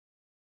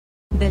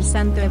Del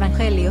Santo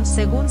Evangelio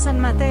según San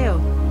Mateo.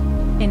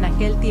 En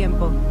aquel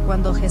tiempo,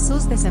 cuando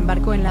Jesús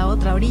desembarcó en la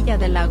otra orilla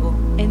del lago,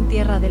 en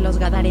tierra de los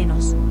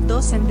Gadarenos,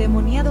 2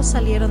 endemoniados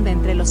salieron de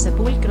entre los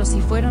sepulcros y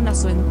fueron a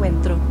su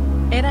encuentro.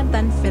 Eran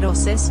tan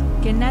feroces,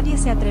 que nadie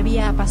se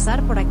atrevía a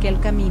pasar por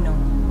aquel camino.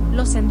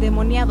 Los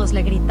endemoniados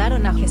le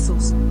gritaron a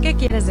Jesús: ¿Qué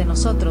quieres de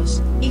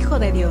nosotros, Hijo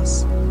de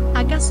Dios?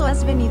 ¿Acaso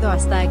has venido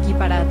hasta aquí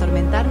para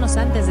atormentarnos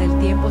antes del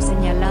tiempo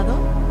señalado?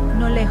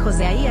 No lejos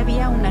de ahí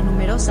había una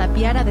numerosa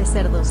piara de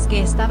cerdos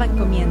que estaban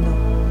comiendo.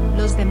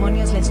 Los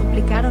demonios le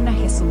suplicaron a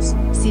Jesús: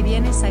 si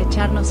vienes a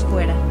echarnos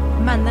fuera,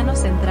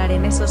 mándanos entrar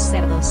en esos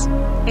cerdos.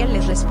 Él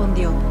les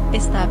respondió: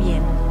 está bien.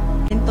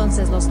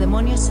 Entonces los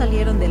demonios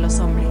salieron de los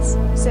hombres,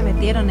 se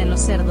metieron en los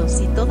cerdos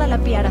y toda la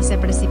piara se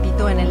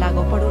precipitó en el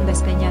lago por un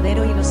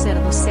despeñadero y los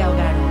cerdos se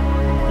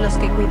ahogaron. Los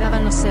que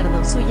cuidaban los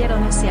cerdos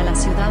huyeron hacia la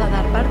ciudad a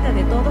dar parte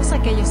de todos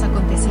aquellos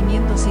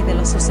acontecimientos y de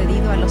lo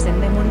sucedido a los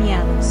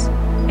endemoniados.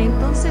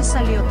 Entonces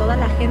salió toda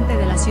la gente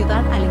de la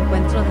ciudad al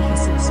encuentro de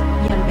Jesús,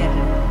 y al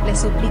verlo, le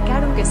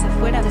suplicaron que se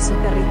fuera de su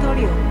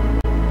territorio.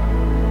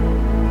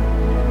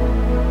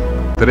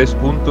 3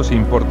 puntos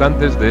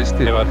importantes de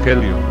este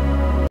evangelio.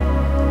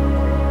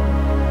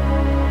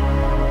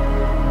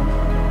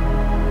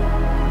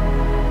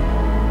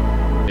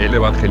 El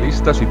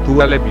evangelista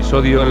sitúa el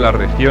episodio en la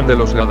región de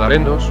los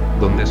Gadarenos,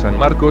 donde San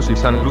Marcos y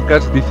San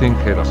Lucas dicen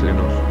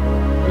Gerasenos.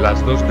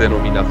 Las 2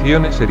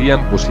 denominaciones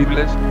serían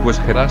posibles,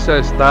 pues Gerasa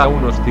está a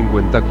unos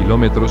 50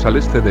 kilómetros al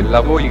este del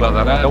lago y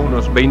Gadara a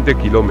unos 20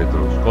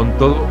 kilómetros. Con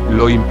todo,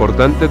 lo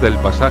importante del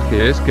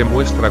pasaje es que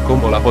muestra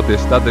cómo la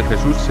potestad de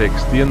Jesús se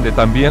extiende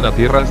también a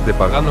tierras de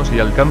paganos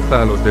y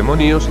alcanza a los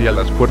demonios y a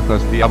las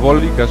fuerzas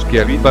diabólicas que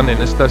habitan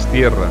en estas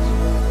tierras.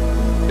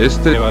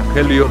 Este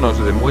evangelio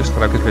nos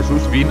demuestra que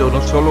Jesús vino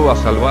no solo a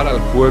salvar al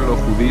pueblo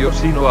judío,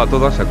 sino a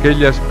todas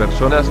aquellas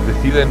personas que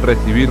deciden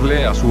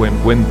recibirle a su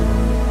encuentro.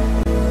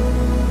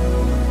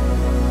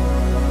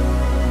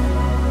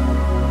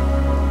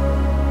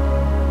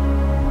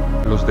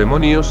 Los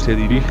demonios se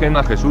dirigen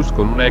a Jesús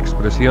con una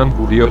expresión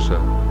curiosa: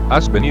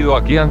 ¿has venido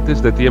aquí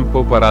antes de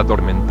tiempo para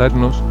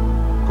atormentarnos?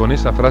 Con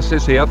esa frase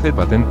se hace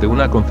patente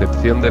una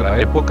concepción de la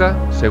época,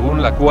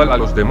 según la cual a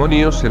los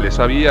demonios se les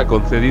había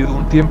concedido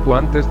un tiempo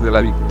antes de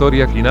la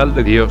victoria final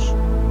de Dios.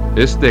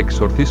 Este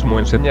exorcismo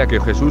enseña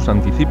que Jesús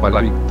anticipa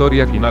la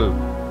victoria final.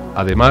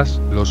 Además,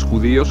 los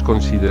judíos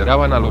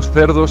consideraban a los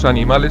cerdos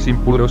animales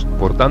impuros,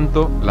 por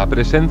tanto, la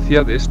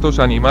presencia de estos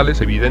animales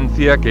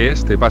evidencia que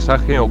este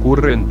pasaje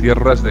ocurre en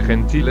tierras de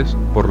gentiles,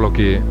 por lo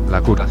que,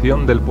 la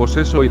curación del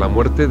poseso y la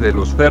muerte de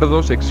los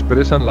cerdos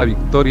expresan la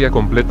victoria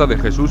completa de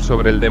Jesús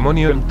sobre el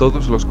demonio en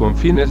todos los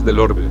confines del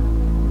orbe.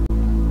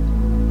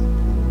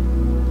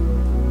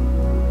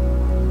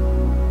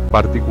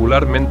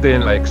 Particularmente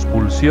en la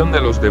expulsión de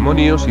los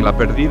demonios y la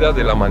pérdida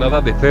de la manada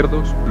de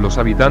cerdos, los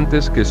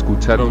habitantes que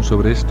escucharon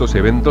sobre estos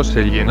eventos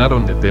se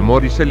llenaron de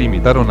temor y se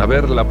limitaron a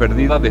ver la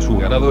pérdida de su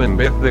ganado en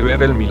vez de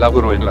ver el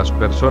milagro en las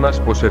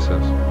personas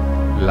posesas.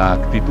 La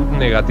actitud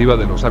negativa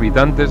de los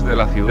habitantes de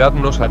la ciudad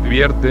nos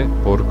advierte,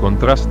 por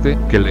contraste,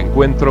 que el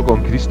encuentro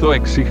con Cristo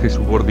exige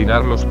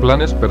subordinar los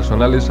planes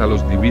personales a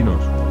los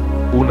divinos.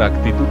 Una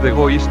actitud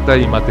egoísta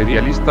y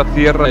materialista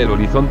cierra el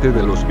horizonte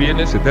de los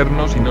bienes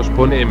eternos y nos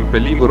pone en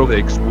peligro de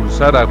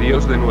expulsar a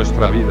Dios de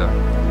nuestra vida.